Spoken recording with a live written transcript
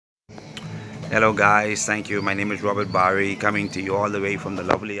Hello guys, thank you. My name is Robert Barry, coming to you all the way from the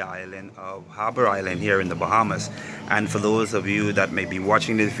lovely island of Harbor Island here in the Bahamas. And for those of you that may be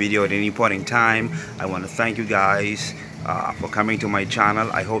watching this video at any point in time, I want to thank you guys for coming to my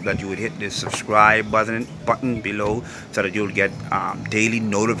channel. I hope that you would hit the subscribe button below so that you'll get daily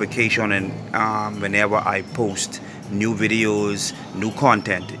notification, and whenever I post new videos, new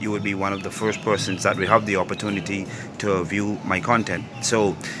content, you will be one of the first persons that will have the opportunity to view my content.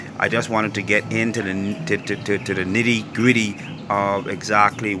 So I just wanted to get into the nitty gritty of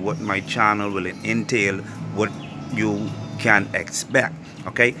exactly what my channel will entail, what you can expect.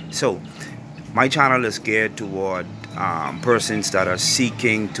 Okay, so my channel is geared toward persons that are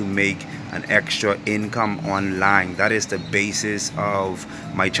seeking to make an extra income online. That is the basis of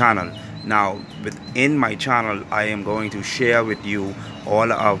my channel. Now, within my channel, I am going to share with you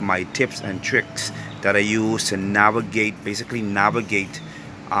all of my tips and tricks that I use to basically navigate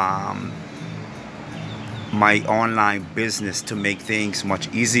my online business to make things much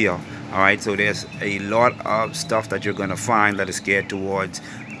easier. All right, so there's a lot of stuff that you're gonna find that is geared towards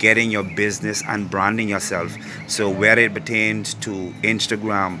getting your business and branding yourself. So whether it pertains to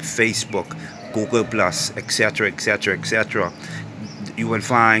Instagram, Facebook, Google Plus, etc., etc., etc., you will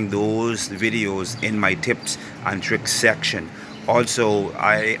find those videos in my tips and tricks section. Also,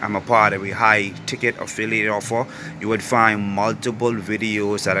 I am a part of a high ticket affiliate offer. You would find multiple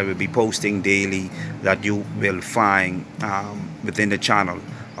videos that I will be posting daily that you will find within the channel.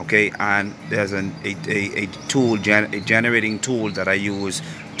 Okay, and there's a generating tool that I use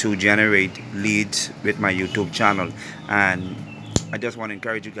to generate leads with my YouTube channel. And I just want to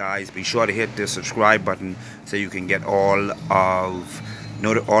encourage you guys, be sure to hit the subscribe button so you can get all of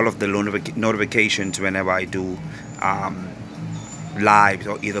the notifications whenever I do lives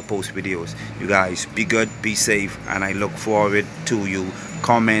or either post videos. You guys be good, be safe, and I look forward to you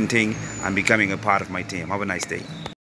commenting and becoming a part of my team. Have a nice day.